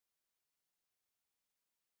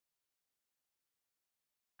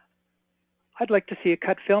I'd like to see a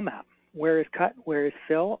cut fill map. Where is cut, where is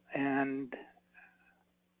fill, and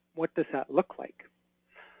what does that look like?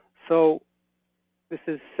 So this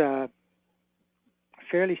is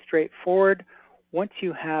fairly straightforward. Once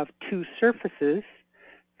you have two surfaces,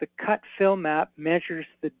 the cut fill map measures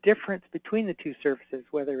the difference between the two surfaces,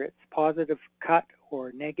 whether it's positive cut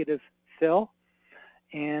or negative fill.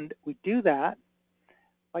 And we do that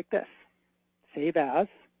like this. Save as,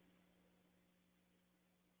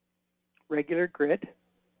 regular grid.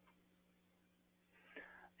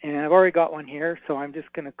 And I've already got one here, so I'm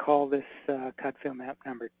just going to call this cut fill map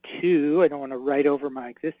number 2. I don't want to write over my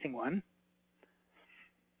existing one.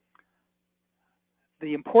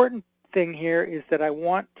 The important thing here is that I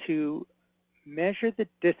want to measure the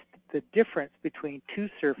difference between two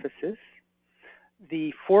surfaces.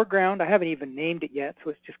 The foreground, I haven't even named it yet, so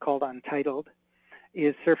it's just called untitled,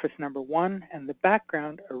 is surface number 1, and the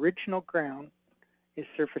background, original ground, is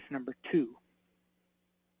surface number 2.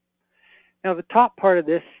 Now the top part of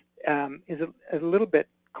this is a little bit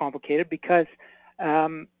complicated because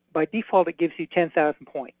by default it gives you 10,000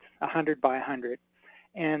 points, 100 by 100.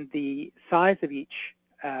 And the size of each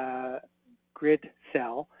grid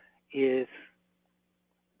cell is,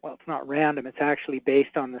 well, it's not random, it's actually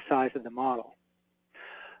based on the size of the model.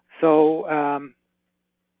 So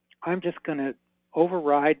I'm just going to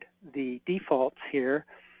override the defaults here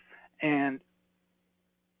and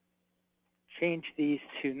change these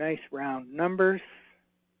to nice round numbers.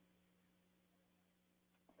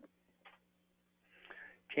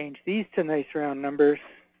 Change these to nice round numbers.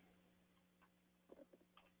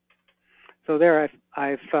 So there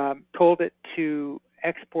I've told it to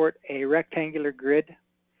export a rectangular grid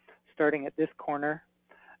starting at this corner.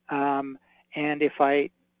 And if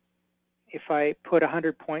I put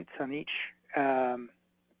 100 points on each side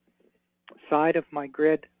of my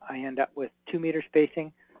grid, I end up with 2 meter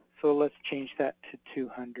spacing. So let's change that to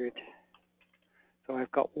 200. So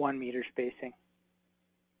I've got 1 meter spacing.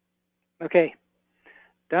 Okay,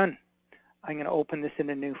 done. I'm going to open this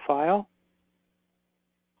in a new file.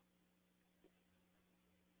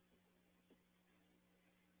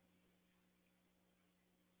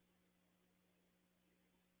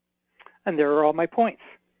 And there are all my points.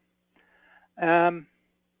 Oh,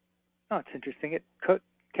 it's interesting. It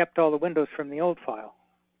kept all the windows from the old file.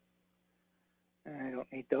 I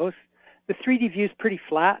don't need those. The 3D view is pretty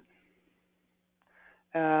flat.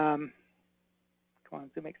 Come on,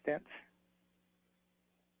 zoom extents.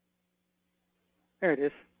 There it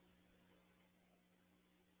is.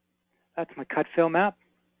 That's my cut fill map.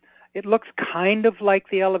 It looks kind of like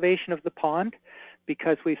the elevation of the pond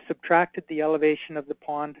because we've subtracted the elevation of the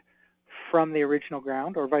pond from the original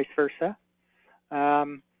ground, or vice versa.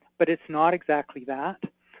 But it's not exactly that.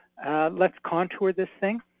 Let's contour this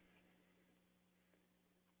thing.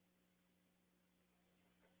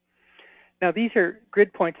 Now these are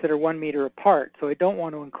grid points that are 1 meter apart, so I don't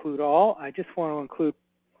want to include all. I just want to include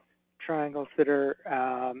triangles that are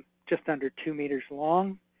just under 2 meters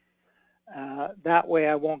long. That way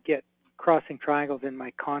I won't get crossing triangles in my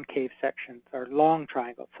concave sections, or long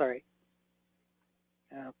triangles, sorry.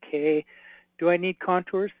 Okay, do I need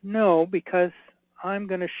contours? No, because I'm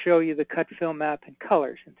going to show you the cut fill map in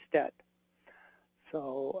colors instead.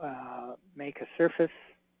 So make a surface.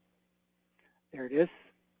 There it is.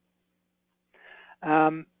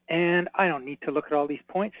 And I don't need to look at all these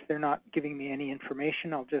points. They're not giving me any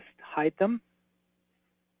information. I'll just hide them.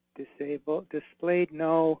 Disable, displayed,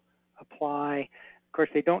 no, apply. Of course,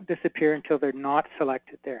 they don't disappear until they're not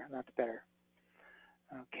selected there. That's better.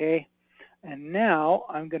 Okay, and now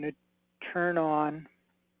I'm going to turn on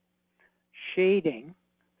shading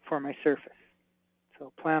for my surface.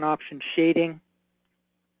 So plan option shading,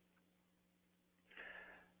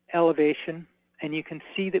 elevation, and you can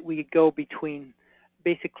see that we go between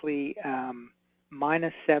basically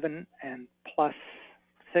 -7 and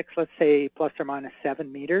 +6, let's say plus or minus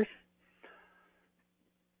 7 meters.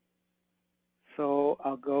 So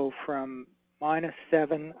I'll go from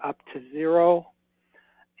 -7 up to 0,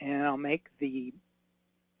 and I'll make the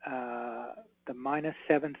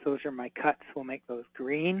 -7s, those are my cuts, we'll make those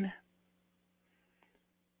green.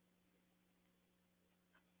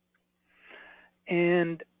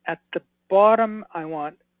 And at the bottom, I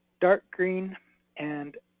want dark green,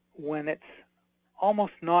 and when it's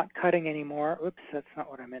almost not cutting anymore, oops, that's not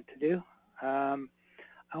what I meant to do. I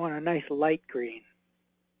want a nice light green.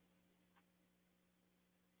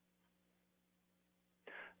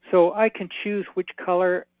 So I can choose which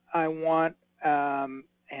color I want,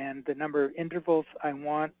 and the number of intervals I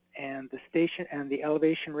want, and the station and the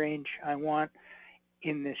elevation range I want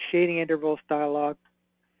in the shading intervals dialog,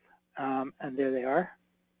 and there they are.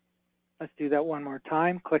 Let's do that one more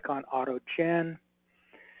time. Click on Auto Gen.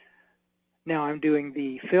 Now I'm doing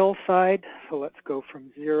the fill side, so let's go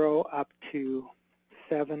from 0 up to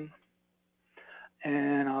 7.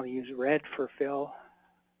 And I'll use red for fill.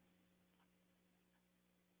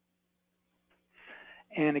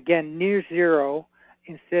 And again, near 0,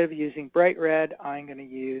 instead of using bright red, I'm going to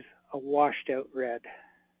use a washed out red.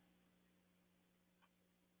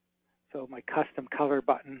 So my custom color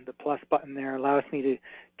button, the plus button there, allows me to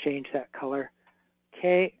change that color.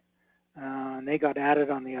 Okay, and they got added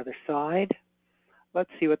on the other side.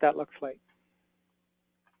 Let's see what that looks like.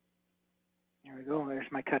 There we go,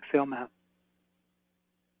 there's my cut fill map.